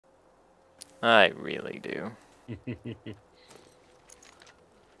I really do.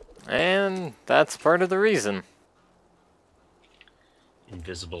 And that's part of the reason.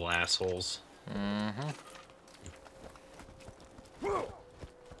 Invisible assholes. Mm-hmm.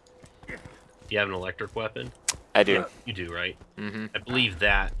 Do you have an electric weapon? I do. You do, right? Mm-hmm. I believe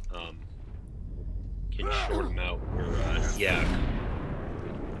that can short him out, or yeah,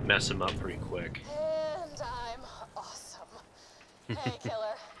 mess him up pretty quick. And I'm awesome. Hey,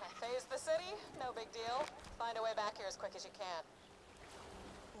 killer. I phased the city. No big deal. Find a way back here as quick as you can.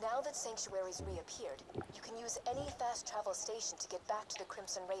 Now that Sanctuary's reappeared, you can use any fast travel station to get back to the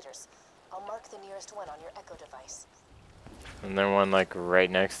Crimson Raiders. I'll mark the nearest one on your Echo device. And then one like right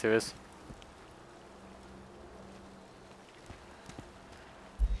next to us.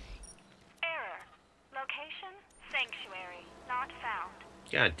 Error. Location, Sanctuary. Not found.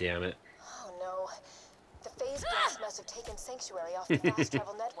 God damn it. Oh no. The phase blast must have taken Sanctuary off the fast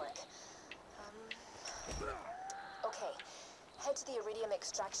travel network. Okay. Head to the iridium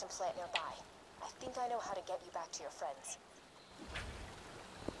extraction plant nearby. I think I know how to get you back to your friends.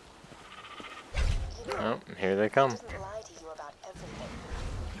 You know, Oh, here they come. I didn't lie to you about everything.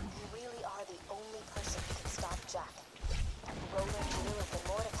 You really are the only person who can stop Jack. Roland, Lilith, and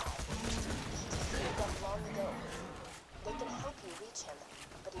Mordecai. He defeated them long ago. They can help you reach him,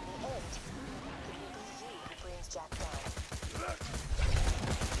 but in the end, it will be you who brings Jack down.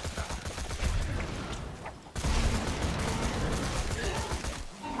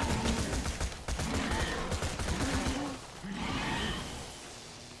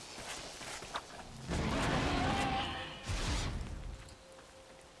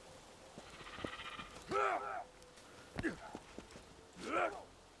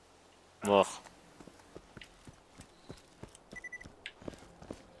 Ugh.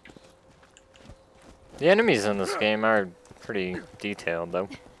 The enemies in this game are pretty detailed, though.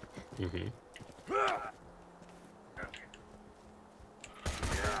 Mm-hmm.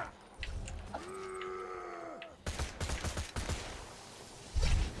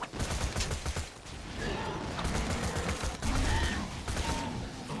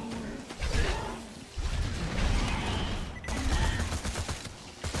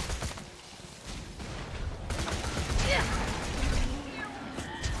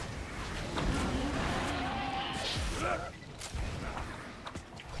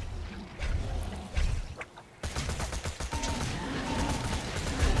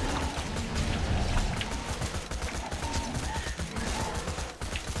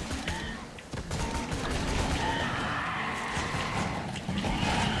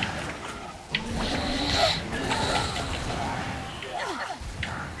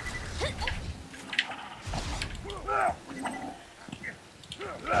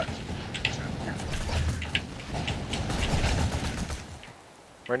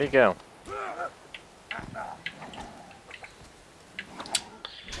 Where'd he go?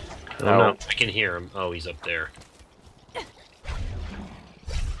 Oh no, I can hear him. Oh, he's up there.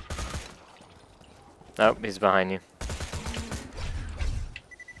 Oh, he's behind you.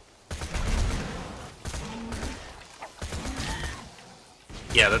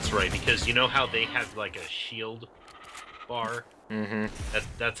 Yeah, that's right, because you know how they have like a shield bar? Mm-hmm.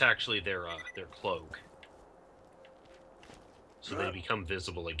 That's actually their cloak. So they become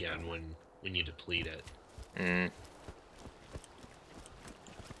visible again when you deplete it. Mm.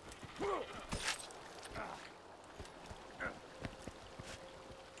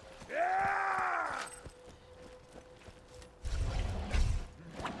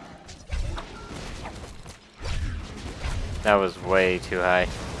 That was way too high.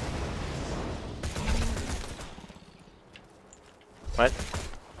 What?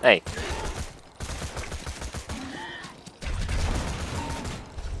 Hey.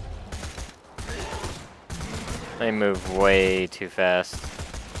 They move way too fast.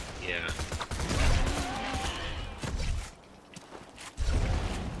 Yeah.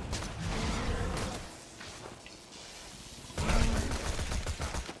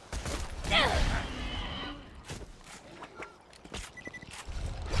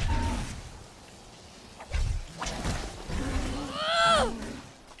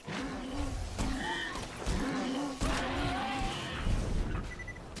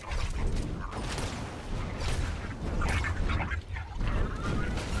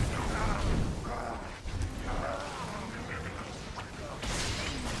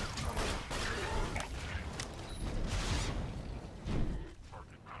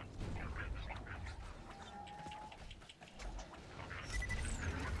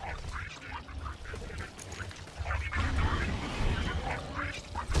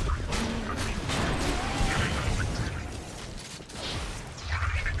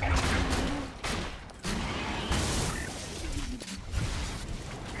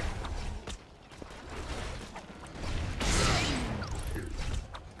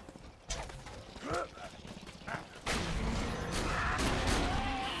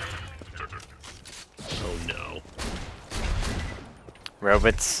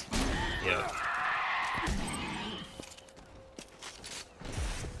 Robots. Yeah.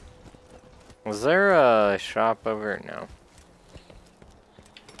 Was there a shop over? No.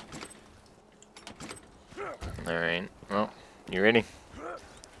 Alright. Well, you ready?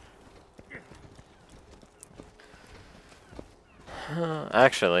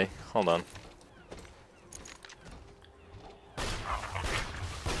 Actually, hold on.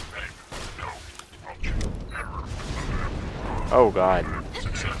 Oh god.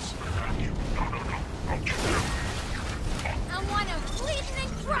 I wanna bleed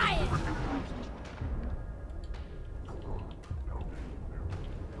and try it!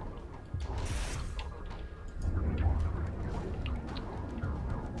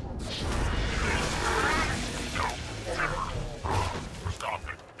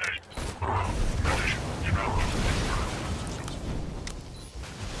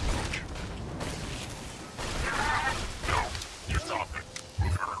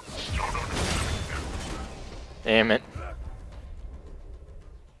 Damn it.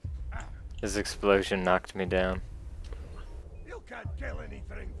 His explosion knocked me down. You can't kill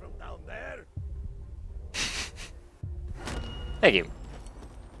anything from down there. Thank you.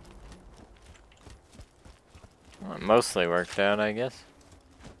 Well, it mostly worked out, I guess.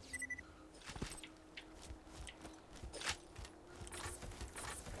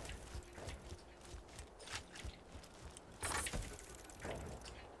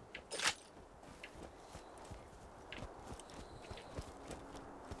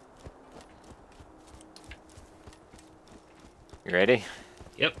 You ready?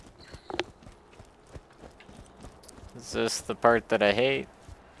 Yep. Is this the part that I hate?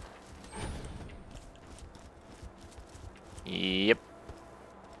 Yep.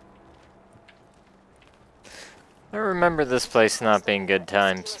 I remember this place not being good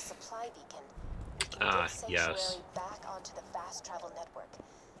times. Yes. Back onto the fast travel network.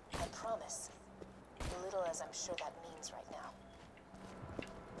 I promise. Little as I'm sure that means right now.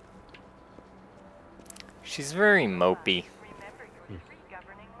 She's very mopey. Remember your three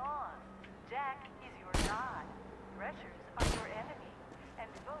governing laws. Jack is your god. Threshers are your enemy. And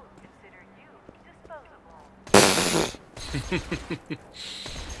both consider you disposable.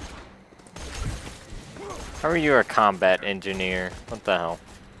 How are you a combat engineer? What the hell?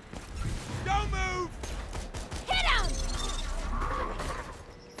 Don't move! Hit him!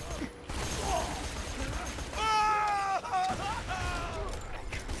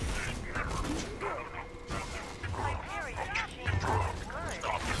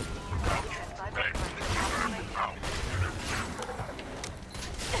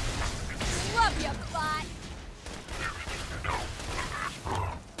 Love ya, bot!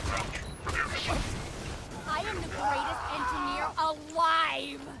 I am the greatest engineer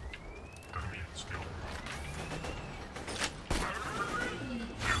alive!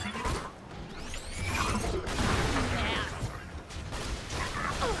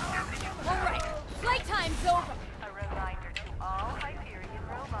 Alright, playtime's over! A reminder to all Hyperion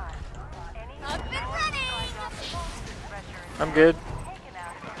robots. Any Up and running! thresher is I'm good. taken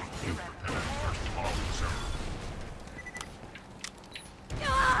out of your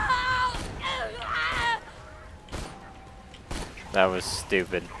That was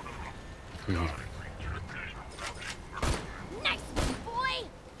stupid. Nice one, boy!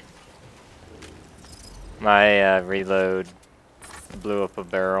 My reload blew up a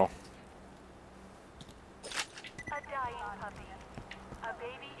barrel. A dying puppy. A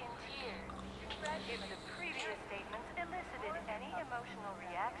baby in tears. If the previous statements elicited any emotional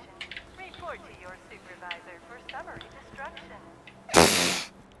reaction, report to your supervisor for summary destruction.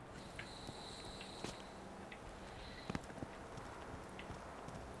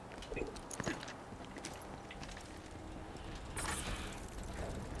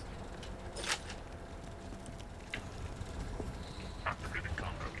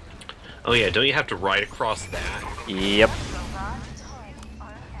 Oh yeah, don't you have to ride across that? Yep. Robots,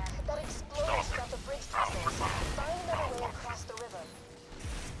 That explosion got the bridge tunnels. Find another way across the river.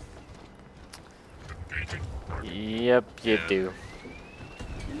 Yep, you Yeah. do.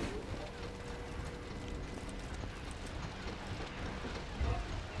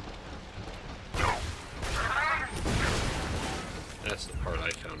 That's the part I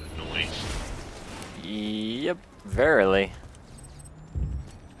found annoying. Yep, verily.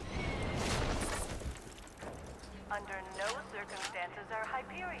 under no circumstances are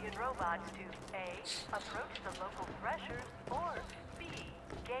Hyperion robots to A. Approach the local threshers, or B.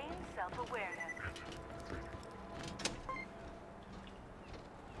 Gain self-awareness.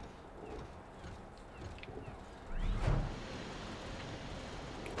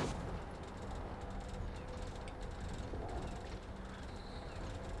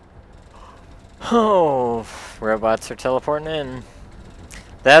 Oh, robots are teleporting in.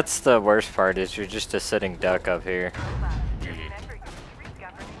 That's the worst part, is you're just a sitting duck up here. Remember your three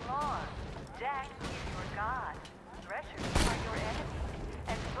governing laws. Jack is your god. Threshers are your enemy.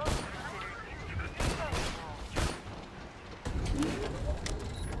 And both consider you disposable.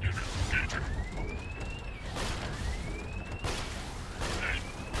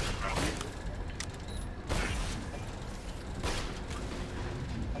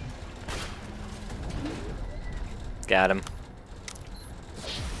 Got him.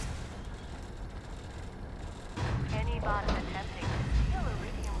 Any bot attempting to steal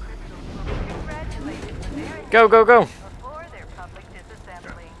iridium crystals will be congratulated for their Go, go, go! before their public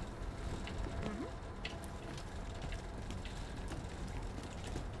disassembly.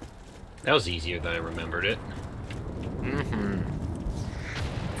 That was easier than I remembered it. Mm-hmm.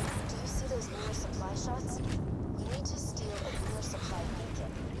 Do you see those lunar supply shots? We need to steal a lunar supply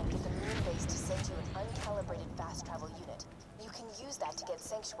beacon and get the moon base to send you an uncalibrated fast travel unit. You can use that to get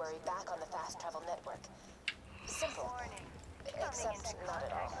Sanctuary back on the fast travel network. Simple. Warning. Except not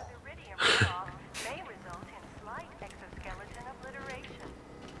at all. With iridium runoff may result in slight exoskeleton obliteration.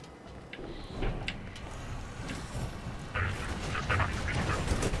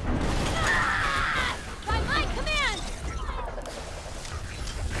 By my command!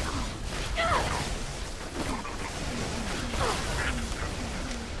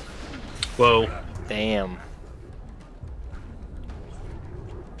 Whoa. Damn.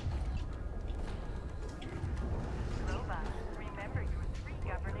 Robot, remember your three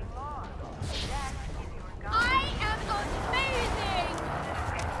governing laws. Jack is your god. I am amazing!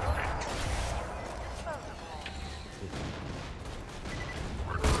 Disposable.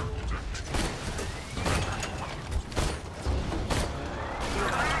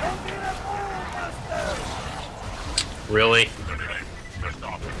 Really?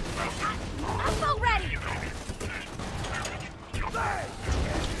 Assault ready!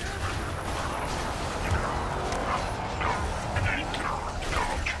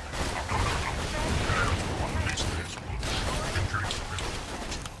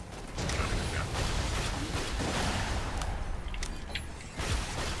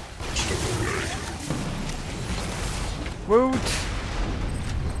 Woot!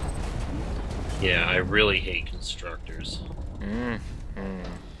 Yeah, I really hate constructors. Mm-hmm.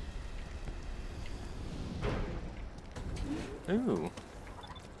 Ooh.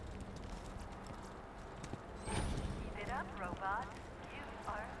 Keep it up, robot. You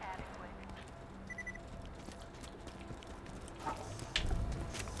are adequate.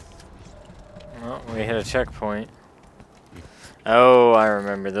 Well, we hit a checkpoint. Oh, I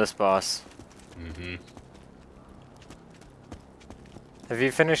remember this boss. Mm-hmm. Have you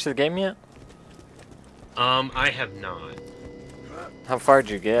finished the game yet? I have not. How far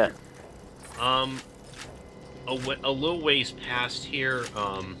did you get? A little ways past here,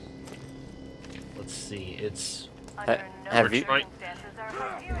 let's see, it's... Under no have you- circumstances are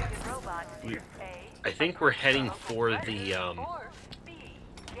Hyperion robots A, I think we're heading for the, or B,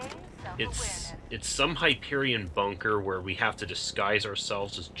 gain self-awareness. it's some Hyperion bunker where we have to disguise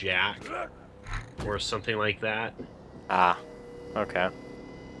ourselves as Jack, or something like that. Ah, okay.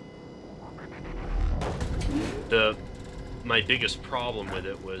 My biggest problem with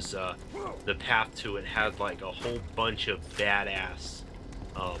it was, the path to it had, like, a whole bunch of badass,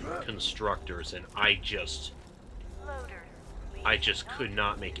 constructors, and I just could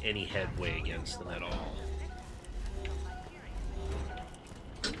not make any headway against them at all.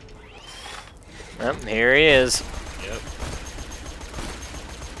 Yep, here he is. Yep.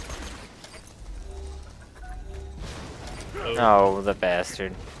 Oh, the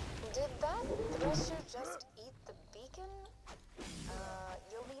bastard. Did that thresher just eat the beacon?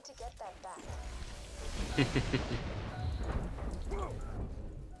 You'll need to get that back.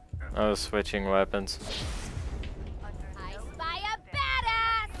 Oh, switching weapons. I spy a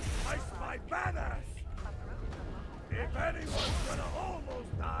badass! I spy badass! If anyone's gonna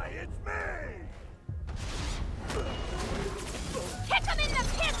almost die, it's me! Kick him in the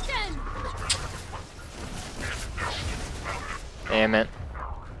piston! Damn it.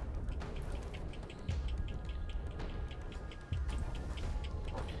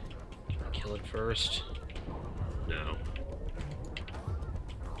 Kill it first. No.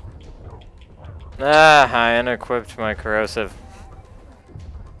 Ah, I unequipped my corrosive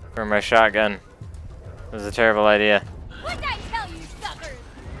for my shotgun. It was a terrible idea. What'd I tell you, suckers?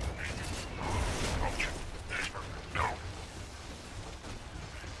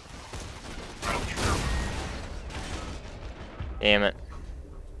 Damn it.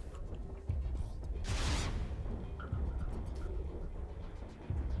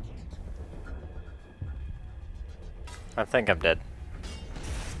 I think I'm dead.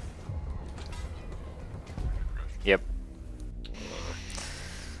 Yep.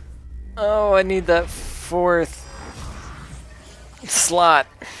 Oh, I need that 4th slot.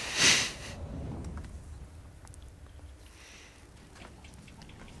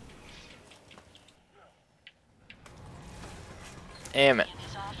 Damn it.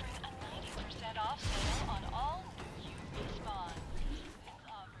 Is offering a 90% off sale on all new UV spawns. This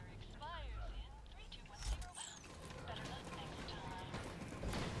offer expires in 3210. Better luck next time.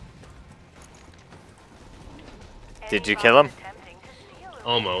 Did you kill him? Attempting to steal a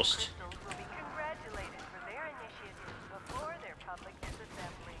Almost. crystals will be congratulated for their initiative before their public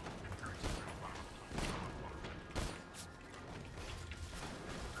disassembly.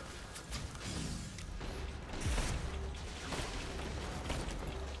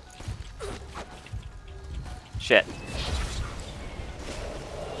 Shit.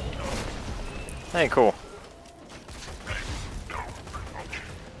 Hey, cool.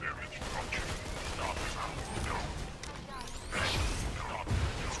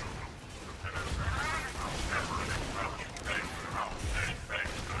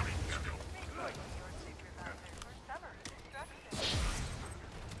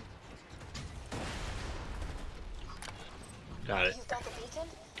 Got it. You've got the beacon?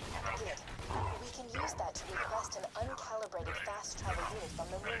 Good. We can use that to request an uncalibrated fast travel unit from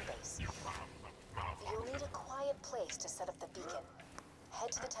the moon base. You'll need a quiet place to set up the beacon.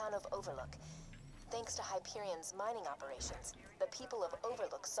 Head to the town of Overlook. Thanks to Hyperion's mining operations, the people of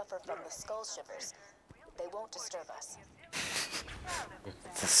Overlook suffer from the skull shivers. They won't disturb us.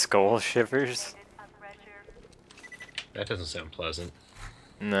 The skull shivers? That doesn't sound pleasant.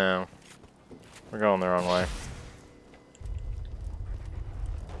 No. We're going the wrong way.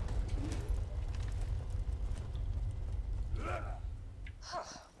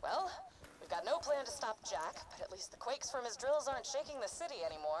 Well, we've got no plan to stop Jack, but at least the quakes from his drills aren't shaking the city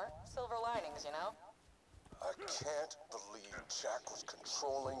anymore. Silver linings, you know? I can't believe Jack was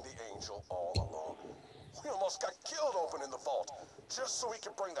controlling the Angel all along. We almost got killed opening the vault, just so we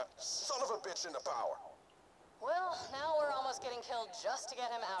could bring that son of a bitch into power. Well, now we're almost getting killed just to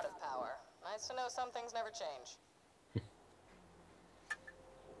get him out of power. Nice to know some things never change.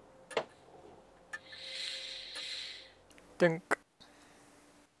 Dink.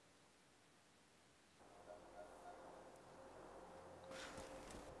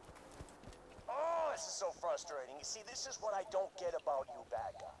 Oh, this is so frustrating. You see, this is what I don't get about you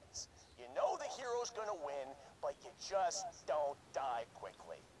bad guys. You know the hero's gonna win, but you just don't die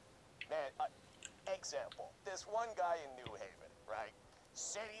quickly. Man, example, this one guy in New Haven, right?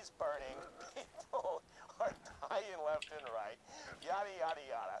 City's burning, people are dying left and right, yada yada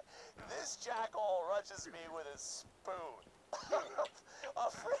yada. This jackal rushes me with a spoon. A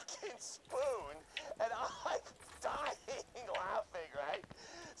freaking spoon, and I'm dying laughing, right?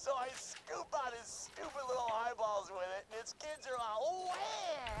 So I scoop out his stupid little eyeballs with it, and his kids are all, oh,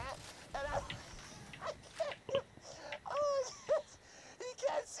 yeah! And he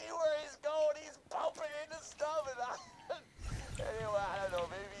can't see where he's going, he's bumping into stuff, and anyway, I don't know,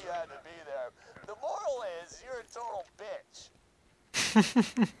 maybe you had to be there. The moral is, you're a total bitch.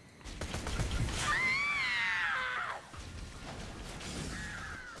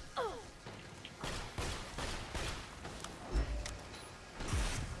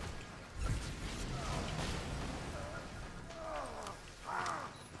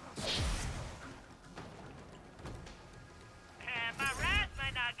 My rats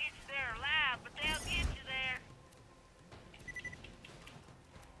might not get you there alive, but they'll get you there.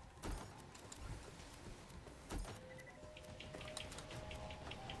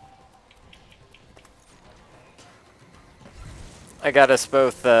 I got us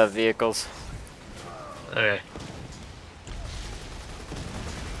both vehicles. Okay.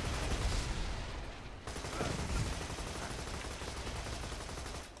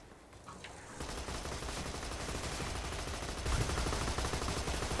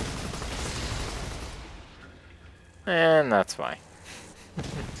 And that's why.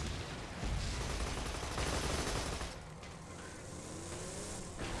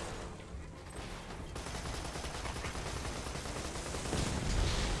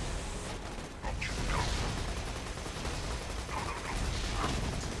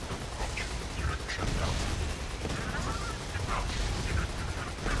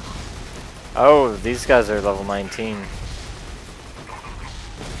 Oh, these guys are level 19.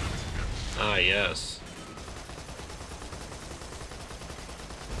 Ah, yes.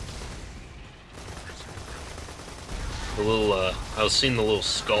 The little, I was seeing the little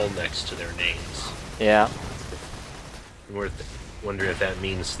skull next to their names. Yeah. Wondering if that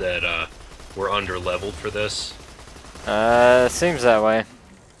means that, we're under-leveled for this. Seems that way.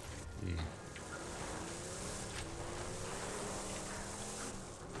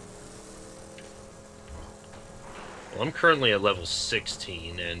 Well, I'm currently at level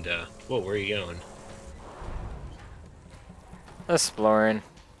 16, and, whoa, where are you going? Exploring.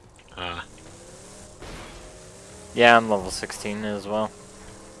 Ah. Yeah, I'm level 16 as well.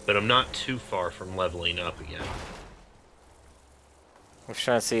 But I'm not too far from leveling up again. I was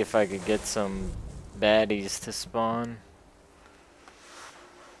trying to see if I could get some baddies to spawn.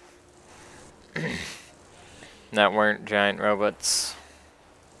 That weren't giant robots.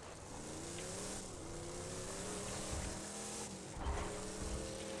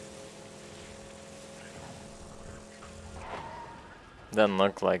 Doesn't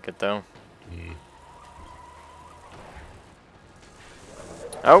look like it though.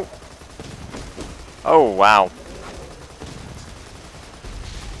 Oh! Oh, wow.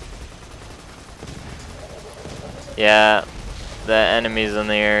 Yeah, the enemies in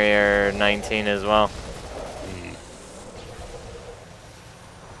the area are 19 as well.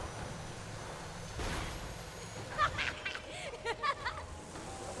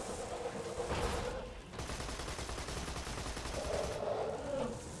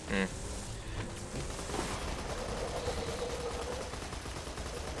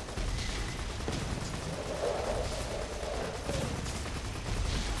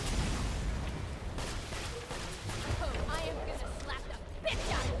 I am gonna slap the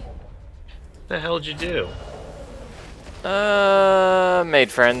bitch out of you. What the hell did you do?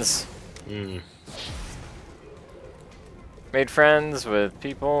 Made friends. Hmm. Made friends with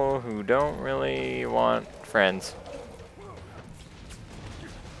people who don't really want friends.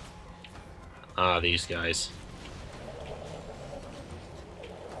 Ah, these guys.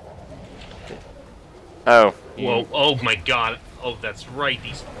 Oh. Whoa, oh my god. Oh, that's right,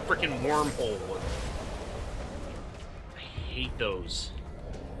 these frickin' wormhole ones. I hate those.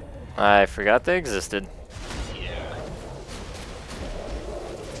 I forgot they existed. Yeah.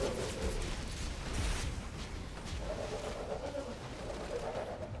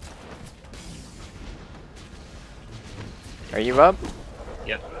 Are you up?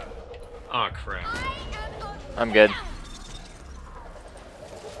 Yep. Aw, crap. I'm good.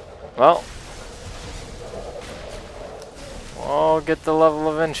 Well, we'll get the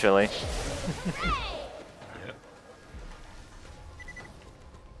level eventually. Yep.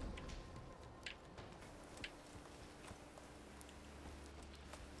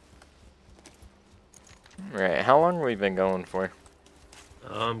 Right, how long have we been going for?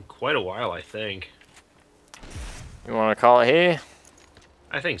 Quite a while, I think. You want to call it here?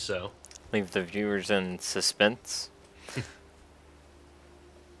 I think so. Leave the viewers in suspense.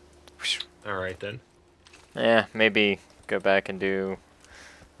 Alright then. Yeah, maybe go back and do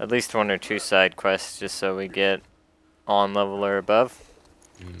at least 1 or 2 side quests just so we get on level or above.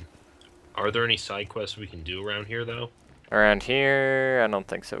 Are there any side quests we can do around here, though? Around here, I don't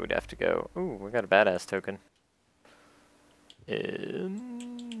think so. We'd have to go. Ooh, we got a badass token.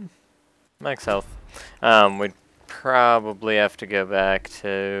 Max health. We'd probably have to go back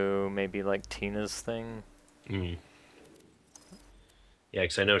to maybe like Tina's thing. Yeah,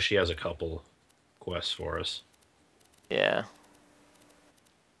 because I know she has a couple quests for us. Yeah.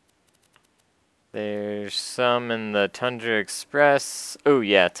 There's some in the Tundra Express. Oh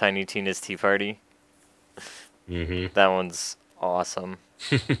yeah, Tiny Tina's Tea Party. That one's awesome.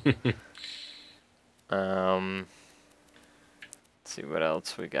 Let's see what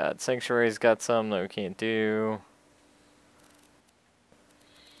else we got. Sanctuary's got some that we can't do.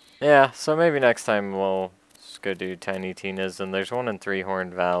 Yeah, so maybe next time we'll just go do Tiny Tina's, and there's one in Three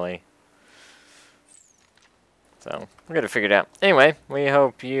Horn Valley. So, we're gonna figure it out. Anyway, we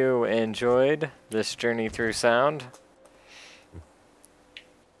hope you enjoyed this journey through sound.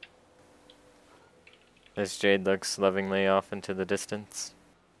 As Jade looks lovingly off into the distance.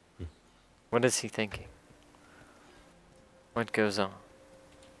 What is he thinking? What goes on?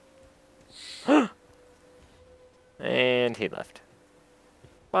 And he left.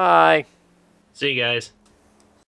 Bye! See you guys.